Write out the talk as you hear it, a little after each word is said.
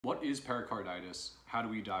What is pericarditis? How do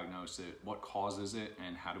we diagnose it? What causes it?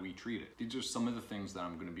 And how do we treat it? These are some of the things that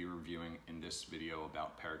I'm going to be reviewing in this video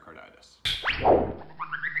about pericarditis.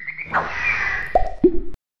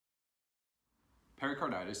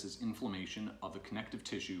 Pericarditis is inflammation of the connective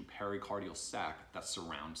tissue pericardial sac that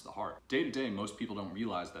surrounds the heart. Day to day, most people don't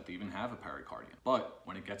realize that they even have a pericardium. But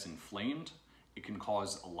when it gets inflamed, it can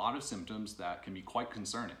cause a lot of symptoms that can be quite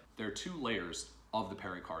concerning. There are two layers of the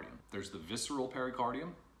pericardium. There's the visceral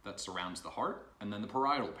pericardium that surrounds the heart, and then the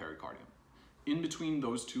parietal pericardium. In between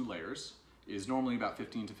those two layers is normally about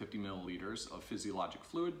 15 to 50 milliliters of physiologic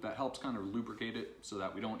fluid that helps kind of lubricate it so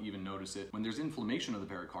that we don't even notice it. When there's inflammation of the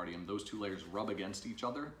pericardium, those two layers rub against each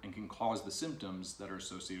other and can cause the symptoms that are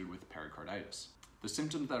associated with pericarditis. The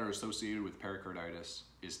symptoms that are associated with pericarditis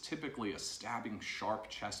is typically a stabbing, sharp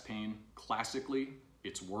chest pain. Classically,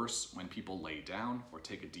 it's worse when people lay down or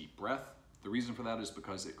take a deep breath. The reason for that is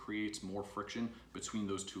because it creates more friction between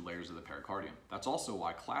those two layers of the pericardium. That's also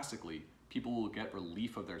why classically people will get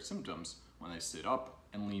relief of their symptoms when they sit up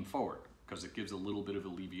and lean forward, because it gives a little bit of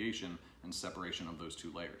alleviation and separation of those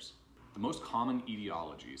two layers. The most common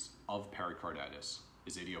etiologies of pericarditis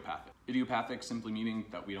is idiopathic. Idiopathic simply meaning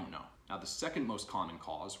that we don't know. Now the second most common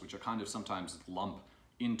cause, which I kind of sometimes lump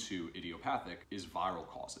into idiopathic, is viral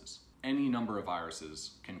causes. Any number of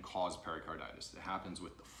viruses can cause pericarditis. It happens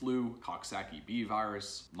with the flu, Coxsackie-B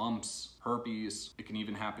virus, mumps, herpes. It can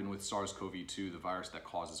even happen with SARS-CoV-2, the virus that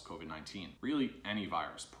causes COVID-19. Really, any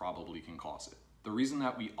virus probably can cause it. The reason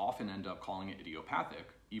that we often end up calling it idiopathic,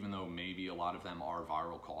 even though maybe a lot of them are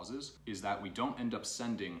viral causes, is that we don't end up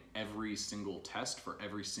sending every single test for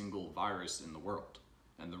every single virus in the world.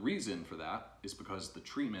 And the reason for that is because the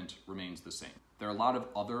treatment remains the same. There are a lot of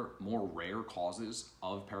other more rare causes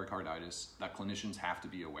of pericarditis that clinicians have to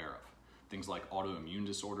be aware of. Things like autoimmune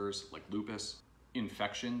disorders like lupus,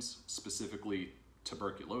 infections, specifically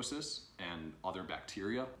tuberculosis and other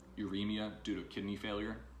bacteria, uremia due to kidney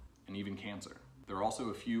failure, and even cancer. There are also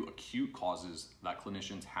a few acute causes that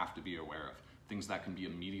clinicians have to be aware of, things that can be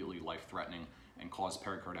immediately life-threatening and cause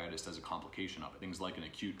pericarditis as a complication of it. Things like an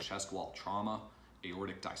acute chest wall trauma,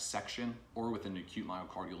 aortic dissection, or with an acute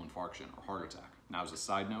myocardial infarction or heart attack. Now, as a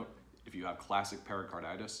side note, if you have classic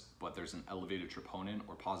pericarditis, but there's an elevated troponin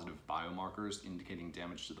or positive biomarkers indicating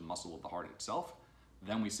damage to the muscle of the heart itself,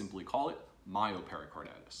 then we simply call it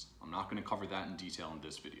myopericarditis. I'm not going to cover that in detail in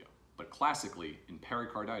this video. But classically, in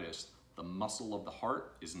pericarditis, the muscle of the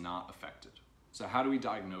heart is not affected. So how do we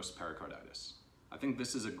diagnose pericarditis? I think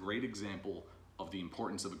this is a great example of the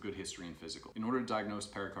importance of a good history and physical. In order to diagnose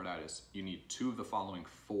pericarditis, you need two of the following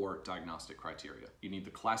four diagnostic criteria. You need the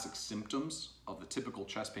classic symptoms of the typical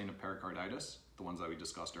chest pain of pericarditis, the ones that we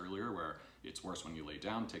discussed earlier, where it's worse when you lay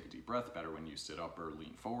down, take a deep breath, better when you sit up or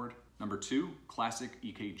lean forward. Number two, classic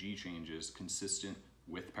EKG changes consistent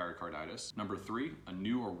with pericarditis. Number three, a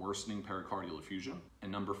new or worsening pericardial effusion.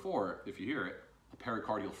 And number four, if you hear it, a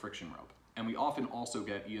pericardial friction rub. And we often also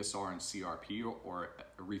get ESR and CRP, or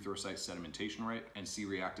erythrocyte sedimentation rate, and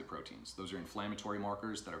C-reactive proteins. Those are inflammatory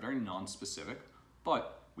markers that are very non-specific,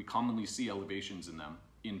 but we commonly see elevations in them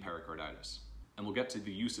in pericarditis. And we'll get to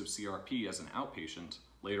the use of CRP as an outpatient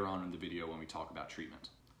later on in the video when we talk about treatment.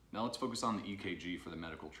 Now let's focus on the EKG for the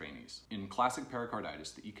medical trainees. In classic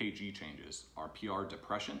pericarditis, the EKG changes are PR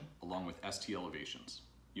depression along with ST elevations.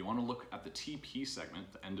 You want to look at the TP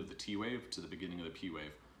segment, the end of the T wave to the beginning of the P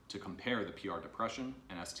wave, to compare the PR depression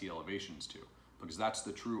and ST elevations to, because that's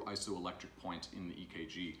the true isoelectric point in the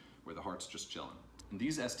EKG where the heart's just chilling. And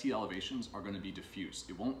these ST elevations are going to be diffuse.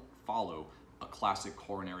 It won't follow a classic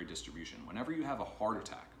coronary distribution. Whenever you have a heart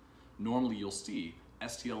attack, normally you'll see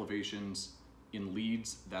ST elevations in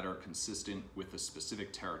leads that are consistent with a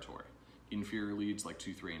specific territory. Inferior leads like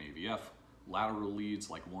 2-3 and AVF, lateral leads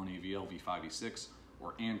like 1 AVL, V5, V6,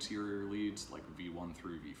 or anterior leads like V1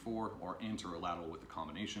 through V4, or anterolateral with a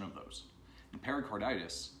combination of those. In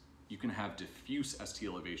pericarditis, you can have diffuse ST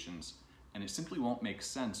elevations, and it simply won't make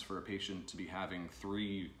sense for a patient to be having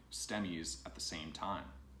 3 STEMIs at the same time.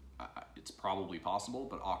 It's probably possible,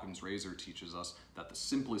 but Occam's razor teaches us that the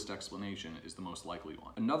simplest explanation is the most likely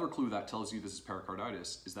one. Another clue that tells you this is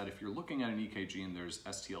pericarditis is that if you're looking at an EKG and there's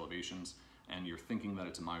ST elevations, and you're thinking that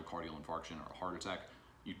it's a myocardial infarction or a heart attack,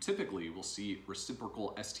 you typically will see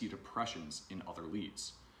reciprocal ST depressions in other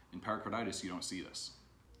leads. In pericarditis, you don't see this.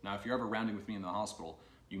 Now, if you're ever rounding with me in the hospital,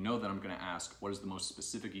 you know that I'm going to ask what is the most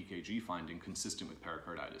specific EKG finding consistent with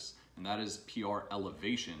pericarditis, and that is PR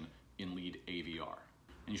elevation in lead AVR.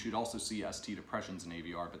 And you should also see ST depressions in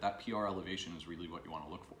AVR, but that PR elevation is really what you want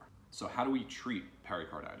to look for. So how do we treat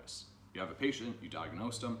pericarditis? You have a patient, you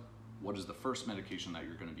diagnosed them, what is the first medication that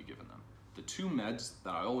you're going to be giving them? The two meds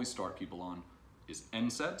that I always start people on is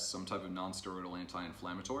NSAIDs, some type of non-steroidal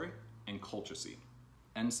anti-inflammatory, and colchicine.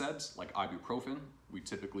 NSAIDs, like ibuprofen, we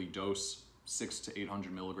typically dose 600 to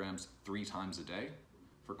 800 milligrams 3 times a day.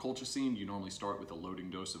 For colchicine, you normally start with a loading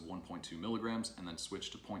dose of 1.2 milligrams and then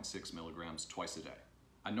switch to 0.6 milligrams twice a day.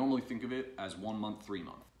 I normally think of it as 1 month, 3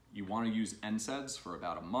 month. You want to use NSAIDs for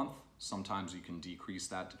about a month. Sometimes you can decrease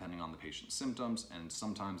that depending on the patient's symptoms, and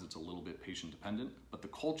sometimes it's a little bit patient dependent, but the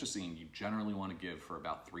colchicine you generally want to give for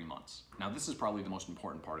about 3 months. Now, this is probably the most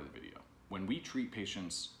important part of the video. When we treat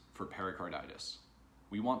patients for pericarditis,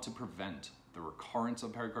 we want to prevent the recurrence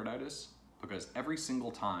of pericarditis, because every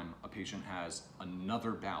single time a patient has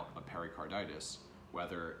another bout of pericarditis,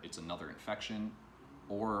 whether it's another infection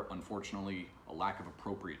or unfortunately a lack of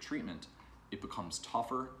appropriate treatment, it becomes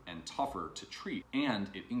tougher and tougher to treat, and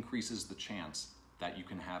it increases the chance that you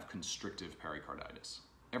can have constrictive pericarditis.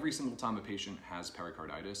 Every single time a patient has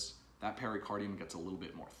pericarditis, that pericardium gets a little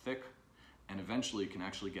bit more thick and eventually can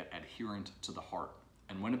actually get adherent to the heart.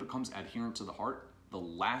 And when it becomes adherent to the heart, the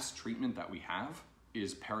last treatment that we have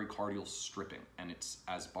is pericardial stripping, and it's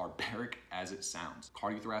as barbaric as it sounds.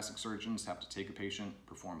 Cardiothoracic surgeons have to take a patient,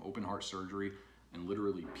 perform open heart surgery, and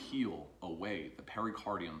literally peel away the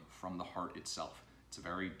pericardium from the heart itself. It's a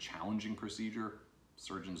very challenging procedure.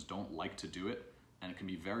 Surgeons don't like to do it, and it can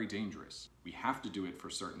be very dangerous. We have to do it for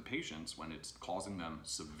certain patients when it's causing them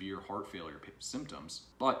severe heart failure symptoms,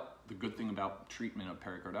 but the good thing about treatment of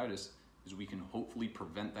pericarditis is we can hopefully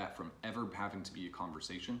prevent that from ever having to be a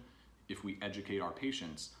conversation if we educate our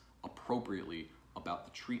patients appropriately about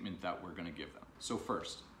the treatment that we're going to give them. So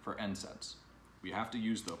first, for NSAIDs, we have to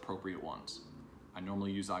use the appropriate ones. I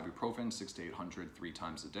normally use ibuprofen 600 to 800 3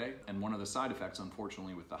 times a day, and one of the side effects,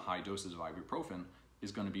 unfortunately, with the high doses of ibuprofen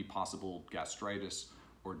is going to be possible gastritis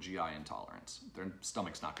or GI intolerance. Their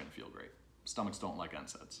stomach's not going to feel great. Stomachs don't like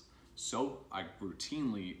NSAIDs. So I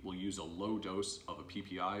routinely will use a low dose of a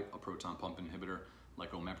PPI, a proton pump inhibitor,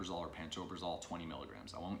 like omeprazole or pantoprazole, 20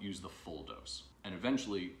 milligrams. I won't use the full dose. And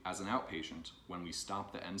eventually, as an outpatient, when we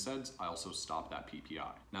stop the NSAIDs, I also stop that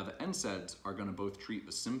PPI. Now, the NSAIDs are going to both treat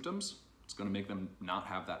the symptoms. It's going to make them not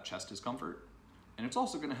have that chest discomfort, and it's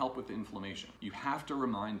also going to help with the inflammation. You have to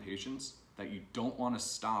remind patients that you don't want to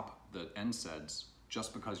stop the NSAIDs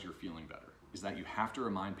just because you're feeling better. Is that you have to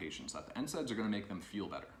remind patients that the NSAIDs are going to make them feel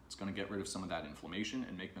better. It's going to get rid of some of that inflammation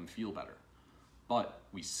and make them feel better. But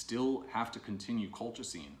we still have to continue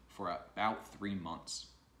colchicine for about 3 months.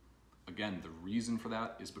 Again, the reason for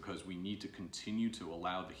that is because we need to continue to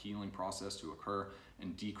allow the healing process to occur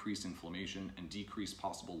and decrease inflammation and decrease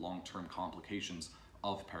possible long-term complications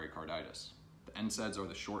of pericarditis. The NSAIDs are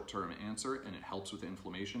the short-term answer, and it helps with the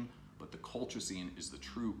inflammation, but the colchicine is the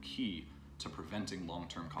true key to preventing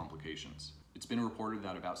long-term complications. It's been reported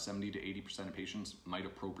that about 70 to 80% of patients might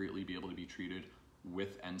appropriately be able to be treated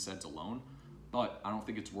with NSAIDs alone, but I don't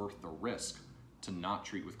think it's worth the risk to not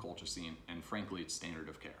treat with colchicine, and frankly, it's standard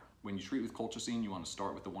of care. When you treat with colchicine, you want to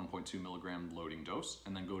start with the 1.2 milligram loading dose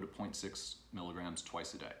and then go to 0.6 milligrams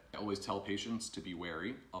twice a day. I always tell patients to be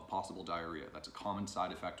wary of possible diarrhea. That's a common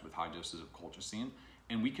side effect with high doses of colchicine,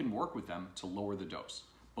 and we can work with them to lower the dose.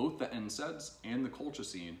 Both the NSAIDs and the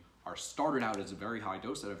colchicine are started out as a very high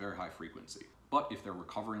dose at a very high frequency. But if they're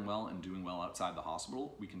recovering well and doing well outside the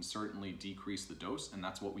hospital, we can certainly decrease the dose, and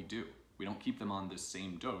that's what we do. We don't keep them on this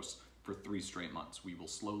same dose for 3 straight months. We will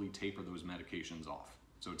slowly taper those medications off.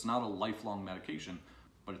 So it's not a lifelong medication,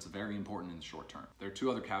 but it's very important in the short term. There are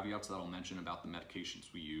 2 other caveats that I'll mention about the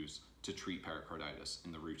medications we use to treat pericarditis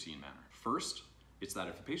in the routine manner. First, it's that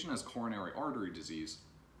if a patient has coronary artery disease,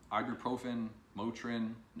 ibuprofen,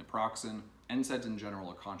 Motrin, naproxen, NSAIDs in general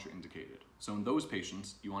are contraindicated. So in those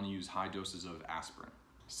patients, you want to use high doses of aspirin.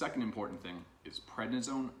 Second important thing is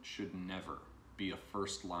prednisone should never be a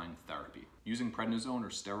first-line therapy. Using prednisone or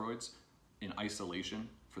steroids in isolation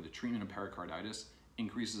for the treatment of pericarditis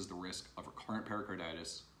increases the risk of recurrent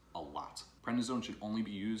pericarditis a lot. Prednisone should only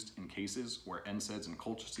be used in cases where NSAIDs and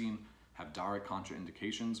colchicine have direct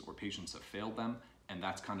contraindications or patients have failed them, and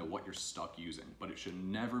that's kind of what you're stuck using. But it should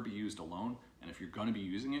never be used alone, and if you're going to be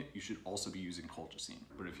using it, you should also be using colchicine.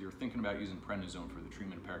 But if you're thinking about using prednisone for the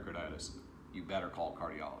treatment of pericarditis, you better call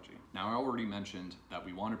cardiology. Now, I already mentioned that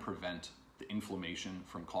we want to prevent the inflammation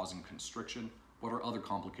from causing constriction. What are other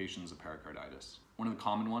complications of pericarditis? One of the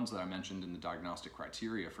common ones that I mentioned in the diagnostic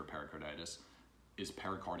criteria for pericarditis is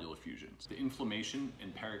pericardial effusions. The inflammation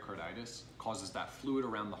in pericarditis causes that fluid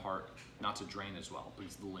around the heart not to drain as well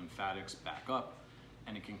because the lymphatics back up,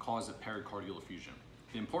 and it can cause a pericardial effusion.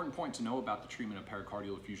 The important point to know about the treatment of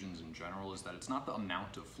pericardial effusions in general is that it's not the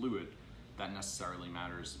amount of fluid that necessarily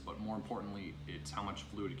matters, but more importantly, it's how much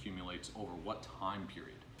fluid accumulates over what time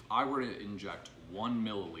period. I were to inject 1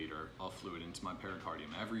 milliliter of fluid into my pericardium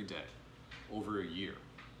every day over a year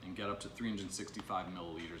and get up to 365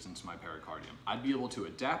 milliliters into my pericardium, I'd be able to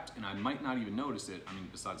adapt and I might not even notice it. I mean,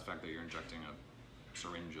 besides the fact that you're injecting a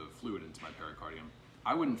syringe of fluid into my pericardium,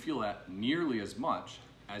 I wouldn't feel that nearly as much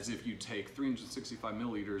as if you take 365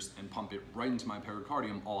 milliliters and pump it right into my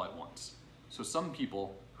pericardium all at once. So some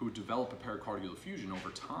people who develop a pericardial effusion over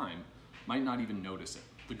time might not even notice it.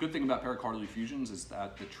 The good thing about pericardial effusions is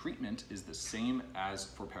that the treatment is the same as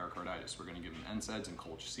for pericarditis. We're going to give them NSAIDs and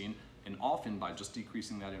colchicine, and often by just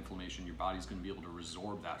decreasing that inflammation, your body's going to be able to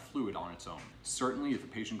resorb that fluid on its own. Certainly, if a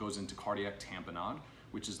patient goes into cardiac tamponade,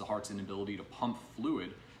 which is the heart's inability to pump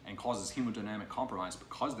fluid and causes hemodynamic compromise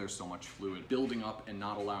because there's so much fluid building up and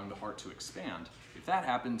not allowing the heart to expand, if that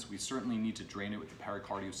happens, we certainly need to drain it with a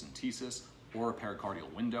pericardiocentesis or a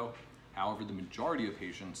pericardial window. However, the majority of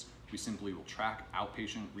patients, we simply will track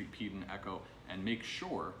outpatient, repeat, and echo and make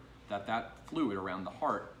sure that that fluid around the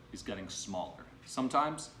heart is getting smaller.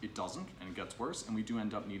 Sometimes it doesn't and it gets worse and we do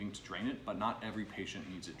end up needing to drain it, but not every patient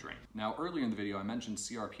needs it drained. Now, earlier in the video, I mentioned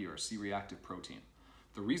CRP or C-reactive protein.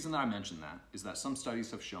 The reason that I mentioned that is that some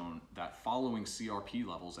studies have shown that following CRP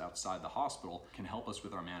levels outside the hospital can help us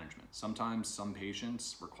with our management. Sometimes some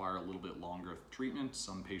patients require a little bit longer treatment.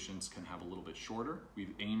 Some patients can have a little bit shorter. We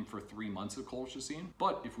aim for 3 months of colchicine,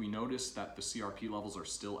 but if we notice that the CRP levels are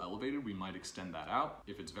still elevated, we might extend that out.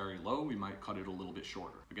 If it's very low, we might cut it a little bit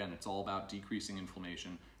shorter. Again, it's all about decreasing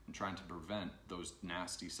inflammation and trying to prevent those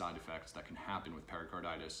nasty side effects that can happen with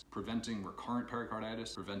pericarditis, preventing recurrent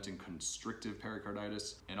pericarditis, preventing constrictive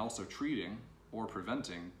pericarditis, and also treating or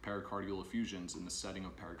preventing pericardial effusions in the setting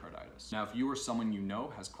of pericarditis. Now, if you or someone you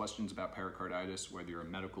know has questions about pericarditis, whether you're a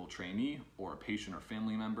medical trainee or a patient or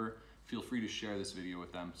family member, feel free to share this video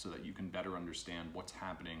with them so that you can better understand what's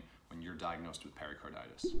happening when you're diagnosed with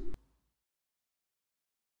pericarditis.